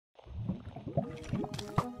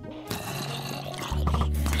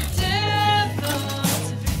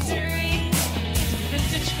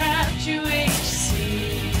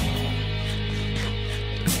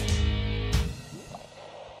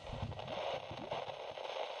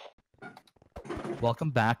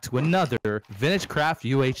Welcome back to another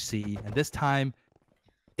VintageCraft UHC, and this time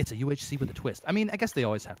it's a UHC with a twist. I mean, I guess they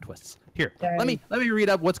always have twists. Here, let me read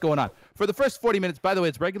up what's going on. For the first 40 minutes, by the way,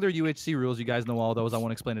 it's regular UHC rules. You guys know all those. I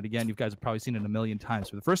won't explain it again. You guys have probably seen it a million times.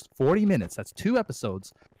 For the first 40 minutes, that's 2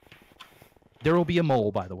 episodes, there will be a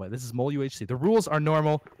mole, by the way. This is mole UHC. The rules are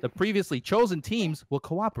normal. The previously chosen teams will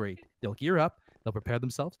cooperate. They'll gear up. They'll prepare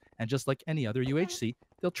themselves. And just like any other UHC,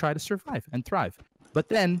 they'll try to survive and thrive. But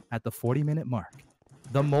then, at the 40-minute mark,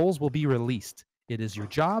 the moles will be released. It is your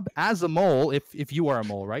job as a mole, if you are a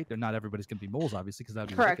mole, right? Not everybody's going to be moles, obviously, because that'd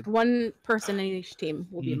be correct. One person in each team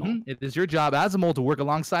will be a mole. It is your job as a mole to work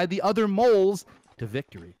alongside the other moles to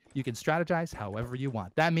victory. You can strategize however you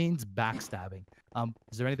want. That means backstabbing.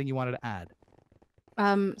 Is there anything you wanted to add?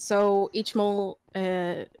 So each mole,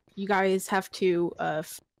 you guys have to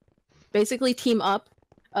basically team up.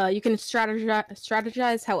 You can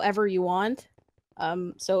strategize however you want.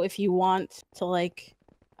 So if you want to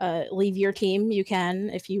leave your team, you can.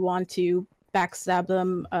 If you want to backstab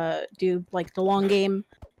them, do like the long game,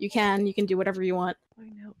 you can. You can do whatever you want.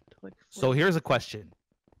 So here's a question: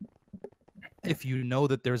 if you know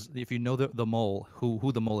that the mole,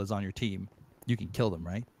 who the mole is on your team, you can kill them,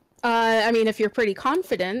 right? I mean, if you're pretty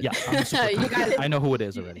confident. Yeah, I'm super confident. I know who it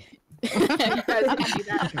is already. You guys can do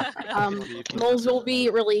that. Moles will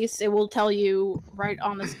be released. It will tell you right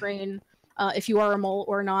on the screen if you are a mole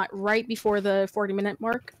or not, right before the 40-minute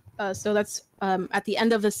mark. So that's at the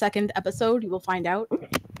end of the second episode, you will find out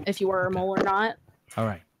if you are a mole or not. All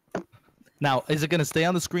right. Now, is it going to stay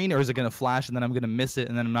on the screen, or is it going to flash, and then I'm going to miss it,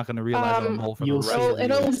 and then I'm not going to realize I'm a mole for the rest of the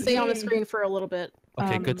It'll stay on the screen for a little bit.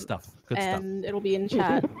 Okay, good stuff. And it'll be in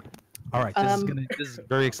chat. All right, this is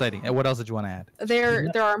very exciting. And what else did you want to add?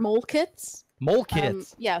 There are mole kits. Mole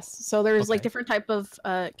kits. Yes. So there's like different type of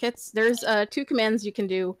kits. There's 2 commands you can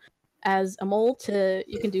do as a mole.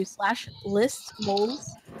 You can do /list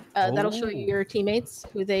moles. That'll show you your teammates,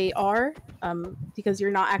 who they are, because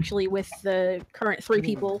you're not actually with the current 3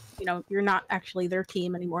 people. You know, you're not actually their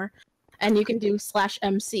team anymore. And you can do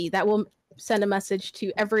 /MC. That will send a message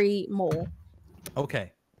to every mole.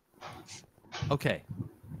 Okay.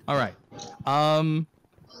 All right.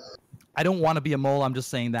 I don't want to be a mole. I'm just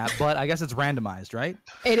saying that, but I guess it's randomized, right?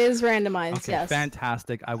 It is randomized. Okay, yes.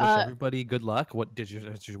 Fantastic. I wish everybody good luck. What did you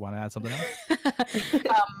want to add something else?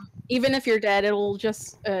 Even if you're dead, it'll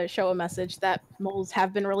just show a message that moles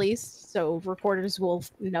have been released, so reporters will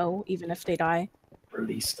know even if they die.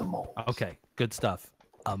 Release the moles. Okay, good stuff.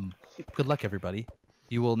 Good luck, everybody.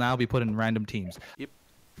 You will now be put in random teams. Yep.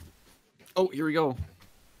 Oh, here we go.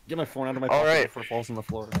 Get my phone out of my pocket before it falls on the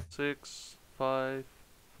floor. 6, 5,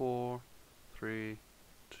 4, 3,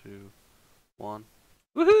 2, 1.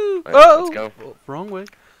 Woohoo! Right, oh! Let's go. Oh, wrong way.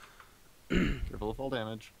 Careful of fall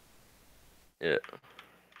damage. Yeah.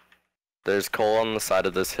 There's coal on the side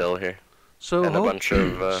of this hill here. So and a bunch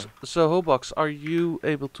of. So Hoboxs, are you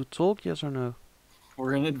able to talk? Yes or no?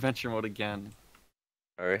 We're in adventure mode again.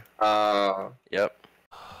 Are we? Yep.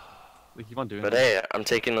 We keep on doing But hey, I'm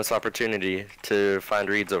taking this opportunity to find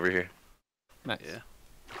reeds over here. Nice. Yeah.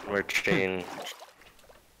 We're changed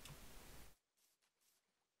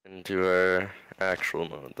into our actual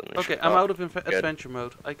mode. Okay, I'm out of adventure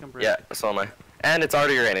mode. I can break. Yeah, so am I. And it's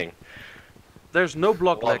already raining. There's no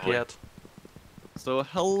block lag yet. So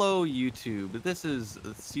hello YouTube. This is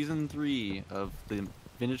season 3 of the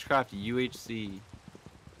VintageCraft UHC.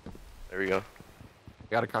 There we go. I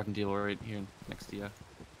got a crafting table right here next to you.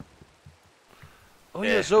 Oh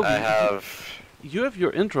yeah, so you have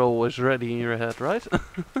your intro always ready in your head, right?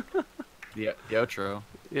 the outro.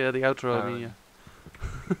 Yeah, the outro. I mean, yeah.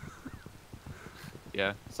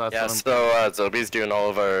 Yeah. So Zobi's doing all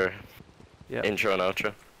of our intro and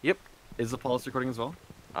outro. Yep. Is the Paulus recording as well?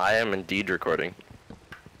 I am indeed recording.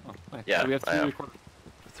 Oh, nice. Yeah, so we have 3 recorders.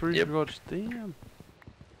 3 recorders. Damn.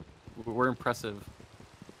 We're impressive.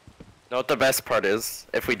 You know what the best part is?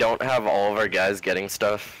 If we don't have all of our guys getting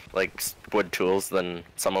stuff, like wood tools, then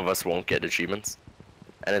some of us won't get achievements.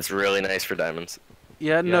 And it's really nice for diamonds.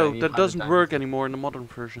 Yeah, no, that doesn't work anymore in the modern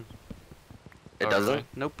version. It doesn't? Really?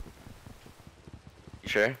 Nope. You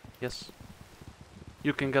sure? Yes.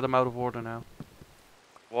 You can get them out of order now.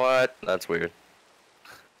 What? That's weird.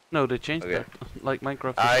 No, they changed that. Like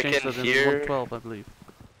Minecraft, they changed that in 1.12, I believe.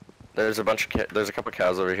 There's a bunch of there's a couple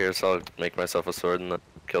cows over here, so I'll make myself a sword and then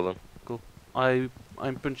kill them. Cool. I'm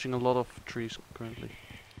punching a lot of trees currently.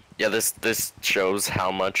 Yeah, this shows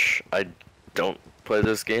how much I don't play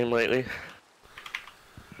this game lately.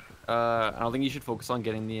 I don't think you should focus on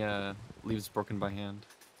getting the leaves broken by hand.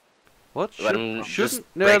 What? Let them just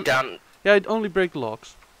no, break down. Yeah, I'd only break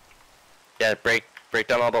logs. Yeah, break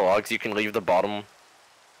down all the logs. You can leave the bottom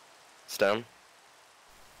stem.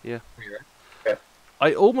 Yeah. Okay.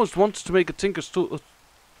 I almost wanted to make a Tinker's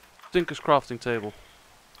crafting table.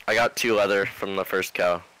 I got 2 leather from the first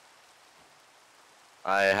cow.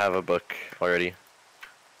 I have a book already.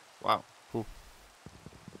 Wow. Cool.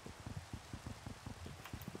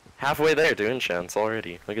 Halfway there doing chance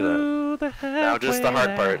already. Look at that. Now just the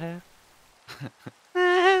hard part.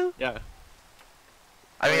 Yeah.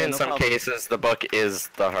 I mean, yeah, in no some problem. cases, the book is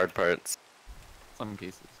the hard parts. Some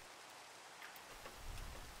cases.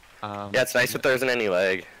 Yeah, it's nice if there isn't any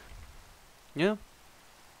lag. Yeah.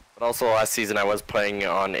 But also, last season I was playing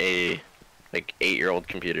on a, like, 8-year-old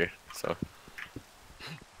computer, so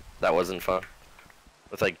that wasn't fun.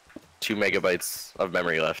 With, like, 2 megabytes of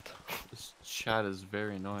memory left. This chat is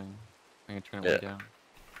very annoying. I'm gonna turn it way down.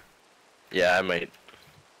 Yeah, I might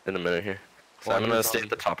in a minute here. So Well, I'm gonna stay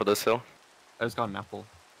at the top of this hill. I just got an apple.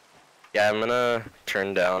 Yeah, I'm gonna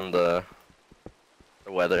turn down the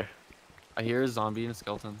weather. I hear a zombie and a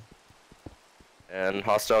skeleton. And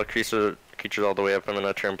hostile creatures all the way up. I'm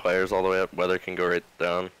gonna turn players all the way up. Weather can go right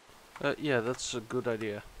down. Yeah, that's a good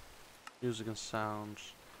idea. Music and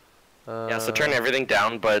sounds. Yeah, so turn everything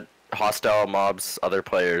down, but hostile mobs, other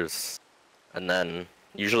players, and then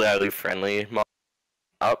usually I leave friendly mobs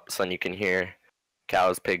up, so then you can hear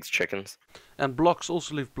cows, pigs, chickens. And blocks,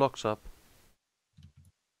 also leave blocks up.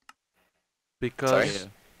 Because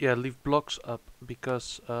Sorry? yeah, leave blocks up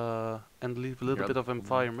because and leave a little bit of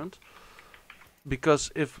environment.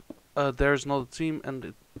 Because if there's another team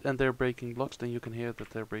and they're breaking blocks, then you can hear that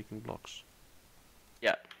they're breaking blocks.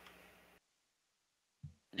 Yeah.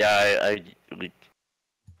 Yeah,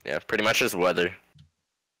 yeah, pretty much just weather.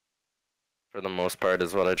 For the most part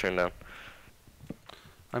is what I turn down.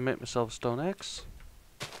 I made myself a stone axe.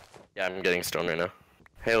 Yeah, I'm getting stone right now.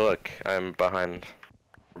 Hey look, I'm behind.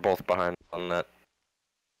 We're both behind on that.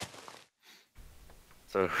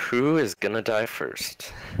 So who is gonna die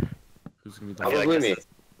first? Who's gonna be Probably dying? me.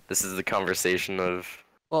 This is the conversation of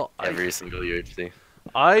every single UHC.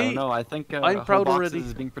 I don't know, I think I'm proud Hoboxs already.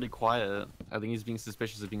 is being pretty quiet. I think he's being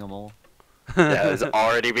suspicious of being a mole. Yeah, it's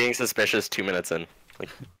already being suspicious 2 minutes in. Like,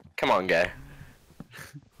 come on, guy.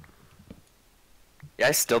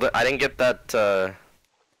 Yeah, I didn't get that, the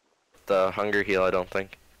hunger heal, I don't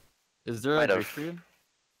think. Is there a grace period?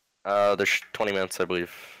 There's 20 minutes, I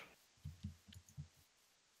believe.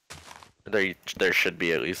 There should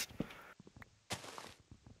be at least.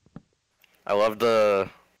 I love the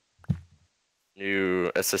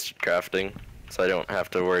new assisted crafting, so I don't have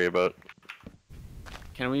to worry about.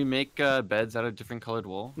 Can we make beds out of different colored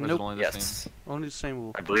wool? Or is it Nope. only the Yes, same? Only the same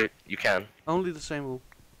wool. I believe you can. Only the same wool.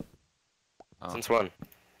 Oh. Since when?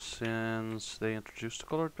 Since they introduced the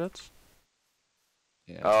colored beds.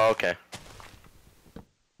 Yeah. Oh, okay.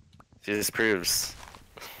 See, this proves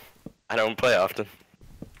I don't play often.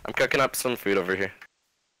 I'm cooking up some food over here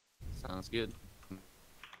Sounds good.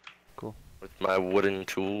 Cool. with my wooden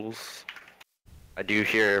tools. I do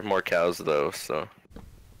hear more cows though, so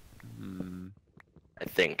I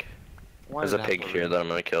think there's a pig here that I'm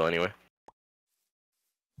gonna kill anyway.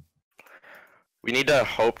 We need to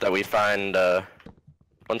hope that we find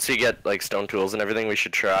once we get like stone tools and everything, we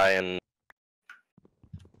should try and.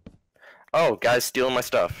 Oh, guy's stealing my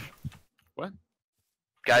stuff. What?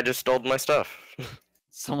 Guy just stole my stuff.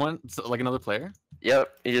 Someone, like another player?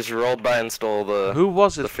 Yep, he just rolled by and stole the. Who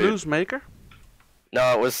was it? the food. Flu's maker?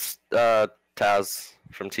 No, it was Taz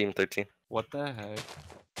from Team 13. What the heck?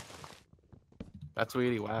 That's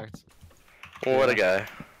really whacked. Well, what a guy.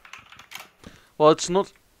 Well, it's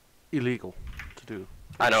not illegal to do.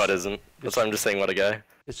 I know it isn't. That's why I'm just saying what a guy.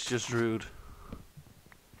 It's just rude.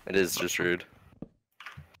 It is just rude.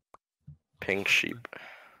 Pink sheep.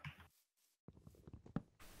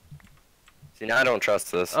 See, now I don't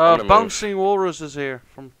trust this. I'm gonna move. BouncingWalrus is here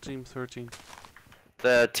from Team 13.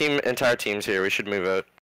 The entire team's here. We should move out.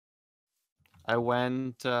 I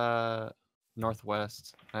went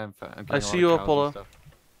northwest. I'm I see you, Apollo.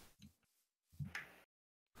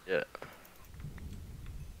 Yeah.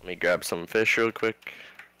 Let me grab some fish real quick.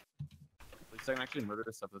 At least I can actually murder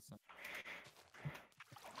this stuff this time.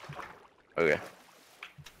 Okay.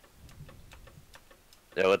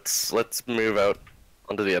 Yeah, let's move out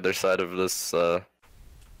onto the other side of this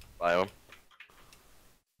biome.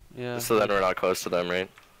 Yeah. So then we're not close to them, right?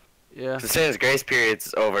 Yeah. As soon as grace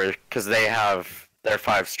period's over, because they're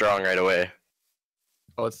 5 strong right away.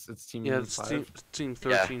 Oh, it's team. Yeah, it's 5? team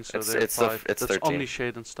 13, Yeah, so it's- they're it's the- 5. it's That's 13.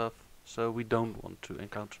 Omnishade and stuff, so we don't want to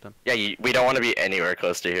encounter them. Yeah, we don't want to be anywhere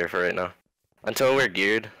close to here for right now. Until we're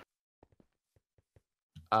geared.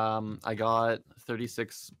 I got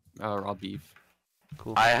 36 raw beef.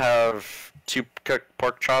 Cool. I have 2 cooked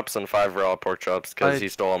pork chops and 5 raw pork chops because he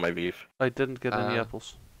stole all my beef. I didn't get any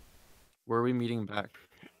apples. Where are we meeting back?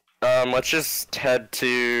 Let's just head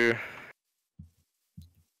to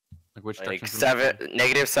Like which like direction?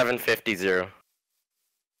 negative 750 0.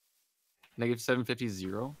 Negative 750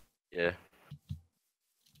 0. Yeah.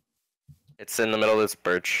 It's in the middle of this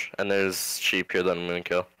birch, and there's sheep here that I'm gonna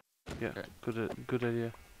kill. Yeah, okay. Good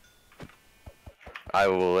idea. I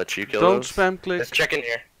will let you kill Don't those. spam click. There's chicken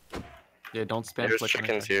here. Yeah, don't spam There's click.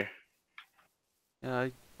 chickens here. Yeah,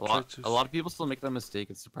 A lot of people still make that mistake.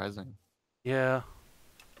 It's surprising. Yeah.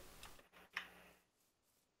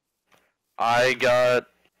 I got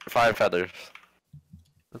 5 feathers.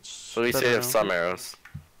 That's So we better say have now. some arrows.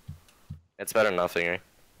 It's better than nothing, right?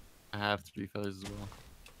 I have 3 feathers as well.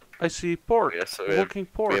 I see pork. Yeah, so Walking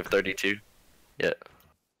pork. we have 32. Yeah.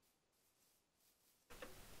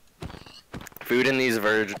 Food in these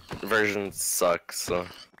versions sucks, so...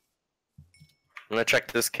 I'm gonna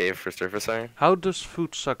check this cave for surface iron. How does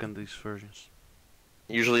food suck in these versions?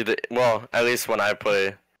 Usually well, at least when I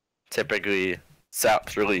play, typically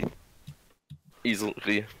saps really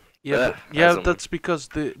easily. Yeah, that's because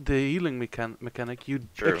the healing mechanic, you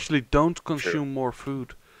True. actually don't consume more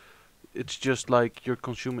food. It's just like you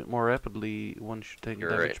consume it more rapidly once you take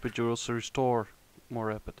damage, right. but you also restore more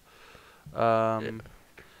rapid.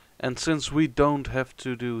 And since we don't have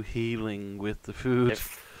to do healing with the food,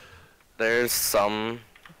 There's some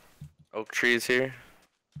oak trees here,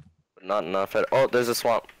 but not enough. Oh, there's a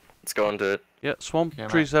swamp. Let's go into it. yeah, swamp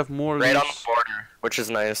trees have more Right on leaves. the border, which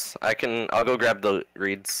is nice. I'll go grab the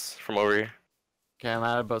reeds from over here. Okay, I'm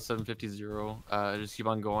at about 750 0. Just keep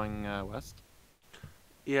on going west.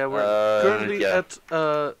 Yeah, we're currently yeah. at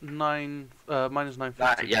minus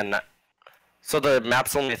 950. Yeah, so the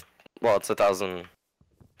map's only, well, it's 1,000,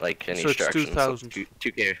 like in So each it's direction. 2,000. So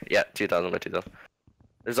 2K, yeah, 2,000 by 2,000.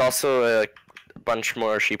 There's also a bunch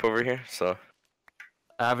more sheep over here, so.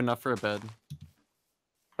 I have enough for a bed.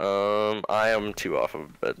 I am 2 off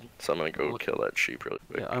of bed, so I'm gonna go kill that sheep really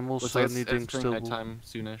quick. Yeah, I'm Looks also like it's needing turning still. nighttime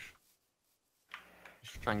soonish.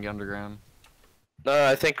 Just try and get underground. No,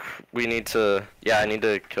 I think we need to. Yeah, I need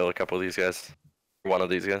to kill a couple of these guys. One of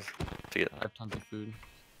these guys to get. I have tons of food.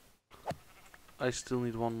 I still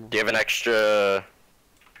need one more. Do you have an extra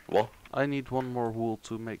wool? I need one more wool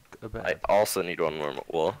to make a bed. I also need one more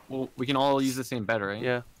wool. Well, we can all use the same bed, right?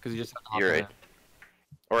 Yeah. Because you just have to hop You're in right.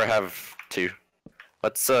 Or I have 2.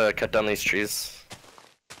 Let's cut down these trees.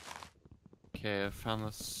 Okay, I found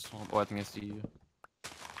this swamp. Oh, I think I see you.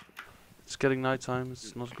 It's getting nighttime.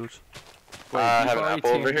 It's not good. Wait, I Beef have an already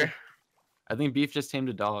apple over tamed- here. I think Beef just tamed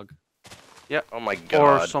a dog. Oh my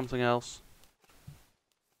Or god. something else.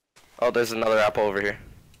 Oh, there's another apple over here.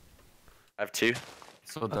 I have 2.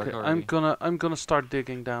 So dark Okay, already. I'm gonna start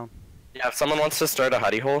digging down. Yeah, if someone wants to start a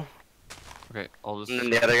hidey hole, Okay, I'll just. and then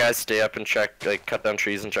the other guys stay up and check, like, cut down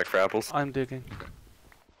trees and check for apples. I'm digging.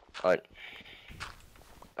 Alright.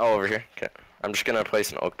 Oh, over here. Okay. I'm just gonna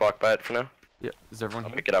place an oak block by it for now. Is everyone I'll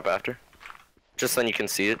here? pick it up after. Just then you can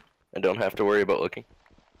see it and don't have to worry about looking.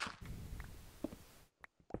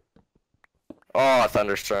 Oh, a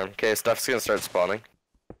thunderstorm. Okay, stuff's gonna start spawning.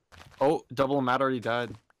 Oh, double Matt already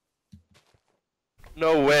died.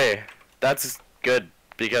 No way. That's good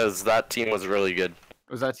because that team was really good.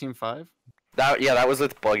 Was that team 5? That was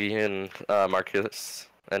with Buggy and Marcus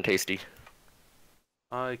and Tasty.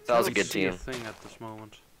 I That was a can't good see a team. thing at this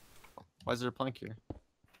moment. Why is there a plank here?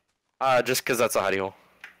 Just cause that's a hidey hole.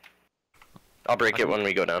 I'll break it when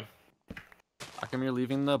we go down. How come you're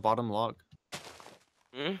leaving the bottom log?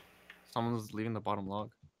 Hmm? Someone's leaving the bottom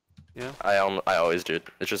log. I always do it.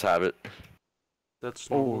 It's just habit. That's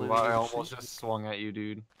Oh, normal. in I UFC. almost just swung at you,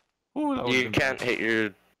 dude. Ooh, that You would've been can't bad. hit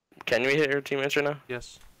your. Can we hit your teammates right now?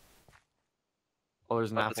 Yes. Oh,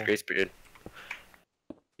 there's an Oh, that's apple. grace period.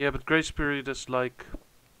 Yeah, but grace period is like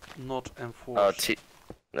not enforced.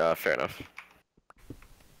 Fair enough.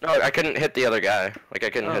 No, I couldn't hit the other guy. Like I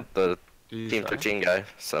couldn't Oh. hit the Did you Team try? 13 guy,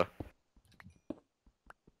 so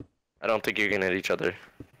I don't think you're gonna hit each other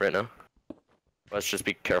right now. Let's just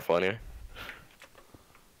be careful anyway.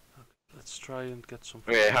 Let's try and get some.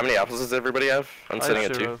 Okay, how many apples does everybody have? I'm I sitting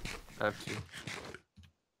have at 2. 0. I have 2.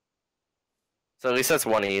 So at least that's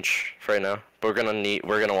 1 each for right now. But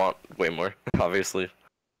we're gonna want way more, obviously.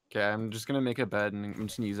 Okay, I'm just gonna make a bed and I'm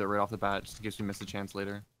just gonna use it right off the bat just in case we miss a chance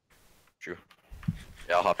later. True.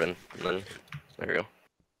 Yeah, I'll hop in and then there we go.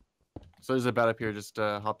 So there's a bed up here, just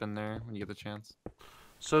hop in there when you get the chance.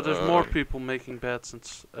 So there's more people making beds and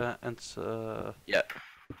Yeah.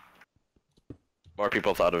 More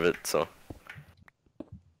people thought of it, so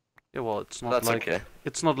yeah, well, it's not that's like okay.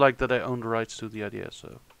 it's not like that I own the rights to the idea.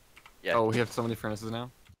 So Yeah. Oh, we have so many furnaces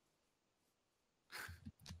now?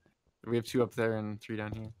 We have 2 up there and 3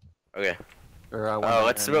 down here. Okay. Or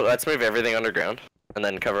let's move everything underground and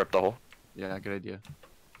then cover up the hole. Yeah, good idea.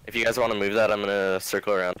 If you guys want to move that, I'm gonna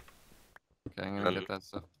circle around. Okay, I'm gonna get that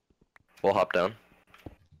stuff. We'll hop down.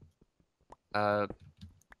 Yeah.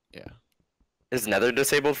 Is Nether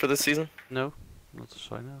disabled for this season? No, not as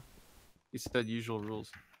I know. You said usual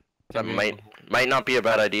rules. That might not be a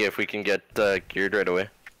bad idea if we can get geared right away.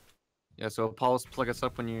 Yeah, so Apollos, plug us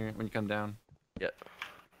up when you come down. Yeah.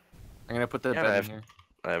 I'm gonna put that bed in here.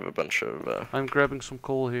 I have a bunch of. I'm grabbing some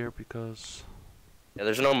coal here because. Yeah,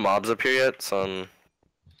 there's no mobs up here yet, so I'm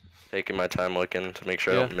taking my time looking to make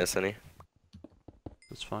sure I don't miss any.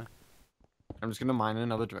 That's fine. I'm just gonna mine in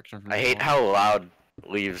another direction from I hate how loud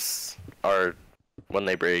leaves are when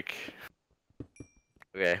they break.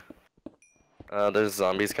 Okay. There's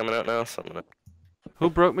zombies coming out now, so I'm gonna. Who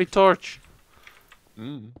broke me torch?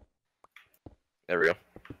 There we go.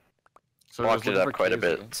 So Walked it up quite a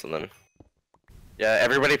bit, so then. Yeah,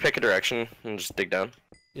 everybody pick a direction and just dig down.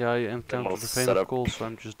 Yeah, I encountered we'll a vein set of up. coal, so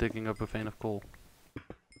I'm just digging up a vein of coal.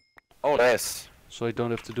 Oh, nice. So I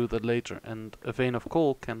don't have to do that later, and a vein of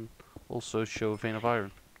coal can also show a vein of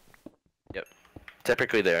iron. Yep.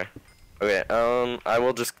 Typically there. Okay, I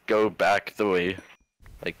will just go back the way,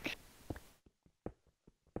 like...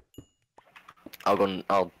 I'm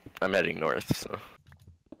heading north, so...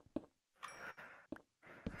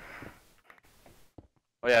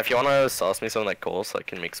 Oh yeah, if you wanna sauce me some of that coal so I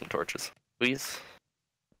can make some torches, please.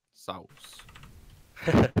 Sauce.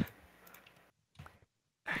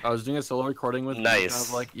 I was doing a solo recording with Nice. I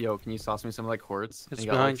was like, yo, can you sauce me some like quartz? It's and he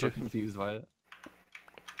got like, behind so you. confused by it.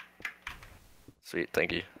 Sweet,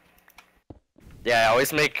 thank you. Yeah, I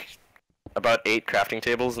always make about 8 crafting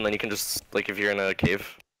tables, and then you can just, like, if you're in a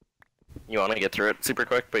cave, you want to get through it super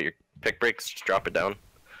quick, but your pick breaks, just drop it down.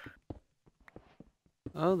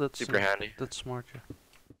 Oh, that's Super handy. That's smart, yeah.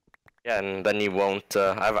 Yeah, and then you won't,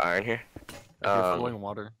 I have iron here. You're flowing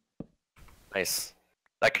water. Nice.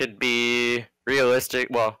 That could be realistic,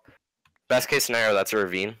 well, best case scenario, that's a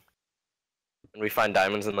ravine. And we find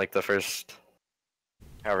diamonds in, like, the first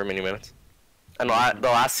however many minutes. And the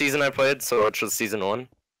last season I played, so which was season 1,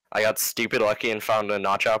 I got stupid lucky and found a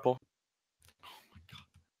notch apple.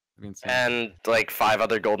 And like 5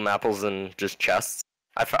 other golden apples and just chests.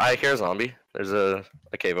 I hear a zombie. There's a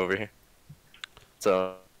cave over here.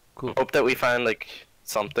 So cool. Hope that we find like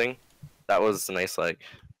something. That was nice, like.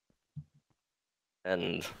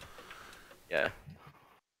 And yeah.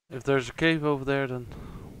 If there's a cave over there, then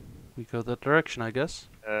we go that direction, I guess.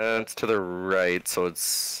 It's to the right, so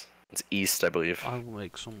it's east, I believe. I will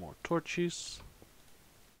make some more torches.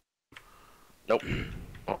 Nope.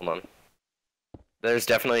 Hold on. There's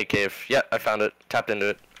definitely a cave. Yeah, I found it. Tapped into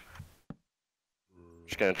it.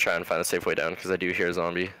 Just gonna try and find a safe way down because I do hear a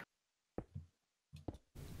zombie.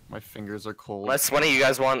 My fingers are cold. Unless one of you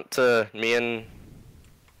guys want to, me and...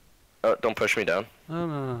 Oh, don't push me down.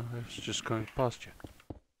 No, I was just going past you.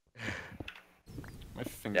 My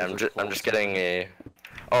fingers Yeah, I'm just getting a...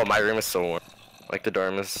 Oh, my room is so warm. Like the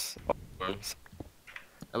dorm is warm.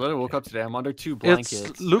 I literally woke up today. I'm under 2 blankets.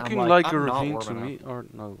 It's looking like a I'm not ravine warm to enough. me, or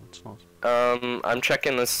no, it's not. I'm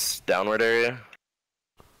checking this downward area.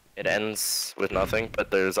 It ends with nothing,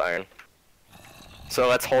 but there's iron. So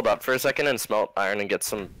let's hold up for a second and smelt iron and get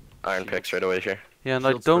some iron picks right away here. Yeah, and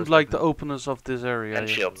I Shields don't first, like I the think. openness of this area. And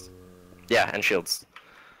shields. Yeah, and shields.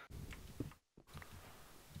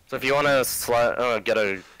 So if you want to get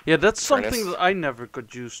a... Yeah, that's furnace. something that I never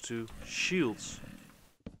got used to. Shields.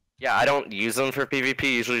 Yeah, I don't use them for PvP,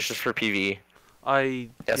 usually it's just for PvE.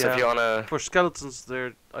 Yeah, so if you want to... For skeletons,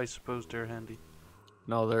 I suppose they're handy.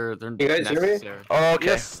 No, they're You guys hear me? necessary. Oh, okay.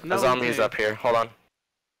 Yes, The now we zombie's can. up here. Hold on.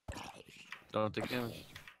 Don't take damage.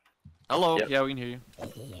 Hello. Yep. Yeah, we can hear you.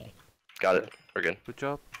 Got it. We're good. Good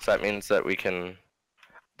job. So that means that we can...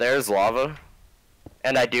 There's lava.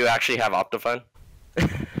 And I do actually have Optifine.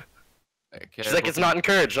 Okay, She's like, it's not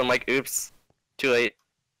encouraged. I'm like, oops. Too late.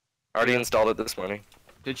 Already installed it this morning.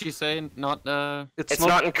 Did she say not? It's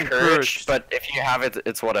not encouraged, but if you have it,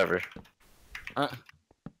 it's whatever.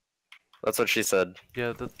 That's what she said.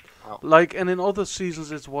 Yeah, that. Wow. Like, and in other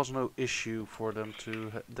seasons, it was no issue for them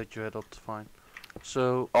to that you had Optifine.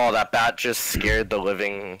 So Oh, that bat just scared the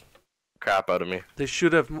living crap out of me. they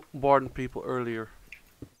should have warned people earlier.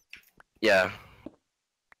 Yeah.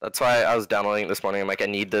 That's why I was downloading it this morning. I'm like, I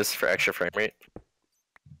need this for extra frame rate.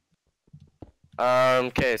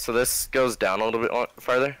 Okay, so this goes down a little bit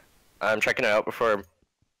farther. I'm checking it out before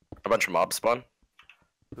a bunch of mobs spawn.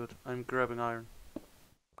 Good. I'm grabbing iron.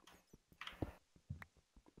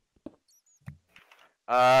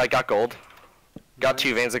 I got gold. Got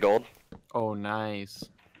 2 veins of gold. Oh, nice.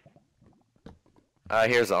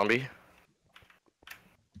 Here's zombie.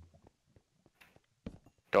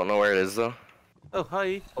 Don't know where it is though. Oh,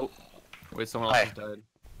 hi. Oh, wait, someone else Hi. has died.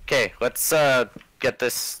 Okay, let's get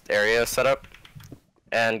this area set up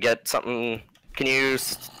and get something. Can you?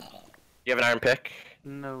 You have an iron pick?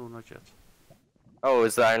 No, not yet. Oh,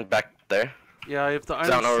 is the iron back there? Yeah, I have the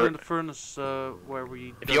Down iron over- in the furnace where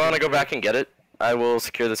we... If you want to go back and get it, I will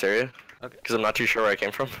secure this area. Okay. Because I'm not too sure where I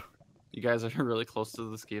came from. You guys are really close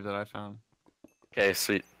to this cave that I found. Okay,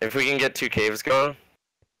 sweet. If we can get 2 caves going.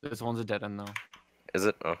 This one's a dead end though. Is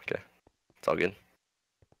it? Oh, okay. It's all good.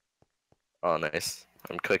 Oh, nice.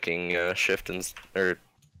 I'm clicking shift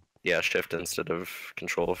shift instead of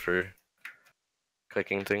control for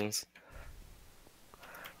clicking things.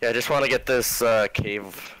 Yeah, I just want to get this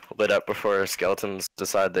cave lit up before skeletons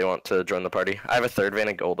decide they want to join the party. I have a 3rd vein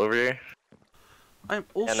of gold over here. I'm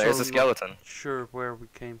also And there's a skeleton. not sure where we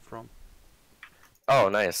came from. Oh,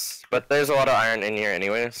 nice. But there's a lot of iron in here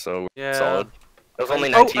anyway, so Yeah. solid. There's only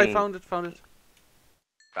Oh, 19. I found it. Found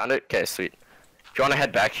it? Okay, sweet. If you want to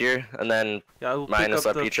head back here, and then Yeah, I will minus pick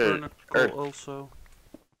up up the each furnace also.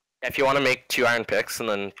 if you want to make 2 iron picks and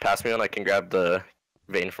then pass me one, I can grab the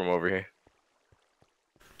vein from over here.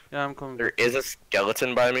 Yeah, I'm coming. There is a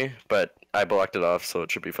skeleton by me, but I blocked it off, so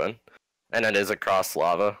it should be fun. And it is across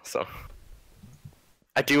lava, so...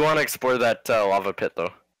 I do want to explore that lava pit,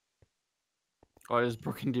 though. Oh, I just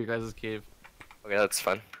broke into your guys' cave. Okay, that's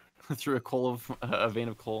fun. Through a vein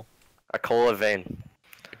of coal. A cola vein.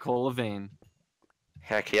 A coal of vein.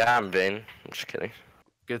 Heck yeah, I'm vein. I'm just kidding.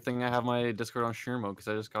 Good thing I have my Discord on stream mode because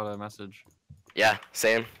I just got a message. Yeah,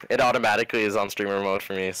 same. It automatically is on streamer mode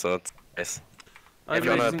for me, so it's nice. If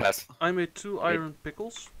you want to pass... I made 2 iron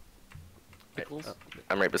pickles. Pickles?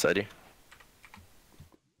 I'm right beside you.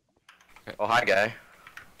 Okay. Oh, hi, guy.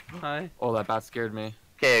 Hi. Oh, that bat scared me.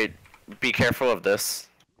 Okay, be careful of this.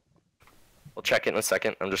 We'll check it in a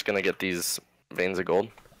second. I'm just gonna get these veins of gold.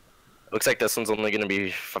 Looks like this one's only gonna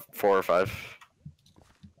be 4 or 5.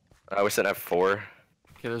 We said have 4.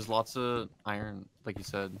 Okay, there's lots of iron, like you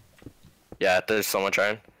said. Yeah, there's so much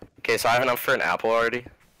iron. Okay, so I have enough for an apple already.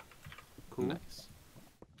 Cool. Nice.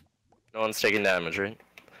 No one's taking damage, right?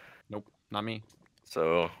 Nope, not me.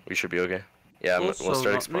 So we should be okay. Yeah, Also, we'll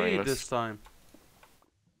start not exploring me this. this time.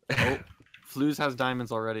 Oh, Flues has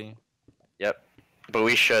diamonds already. Yep. But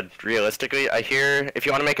we should, realistically, I hear, if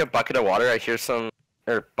you want to make a bucket of water, I hear some,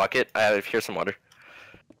 or bucket, I hear some water.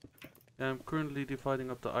 Yeah, I'm currently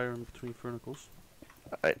dividing up the iron between furnicles.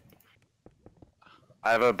 Alright.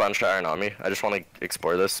 I have a bunch of iron on me. I just want to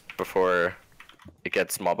explore this before it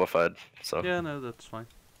gets mobified, so. Yeah, no, that's fine.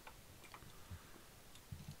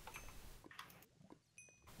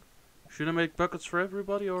 Should I make buckets for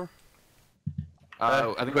everybody, or?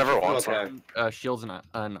 I think whoever we should wants put, one. shields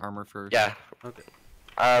and armor first. Yeah. Okay.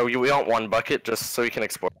 We want 1 bucket just so we can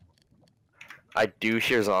explore. I do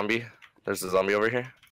hear zombie. There's a zombie over here.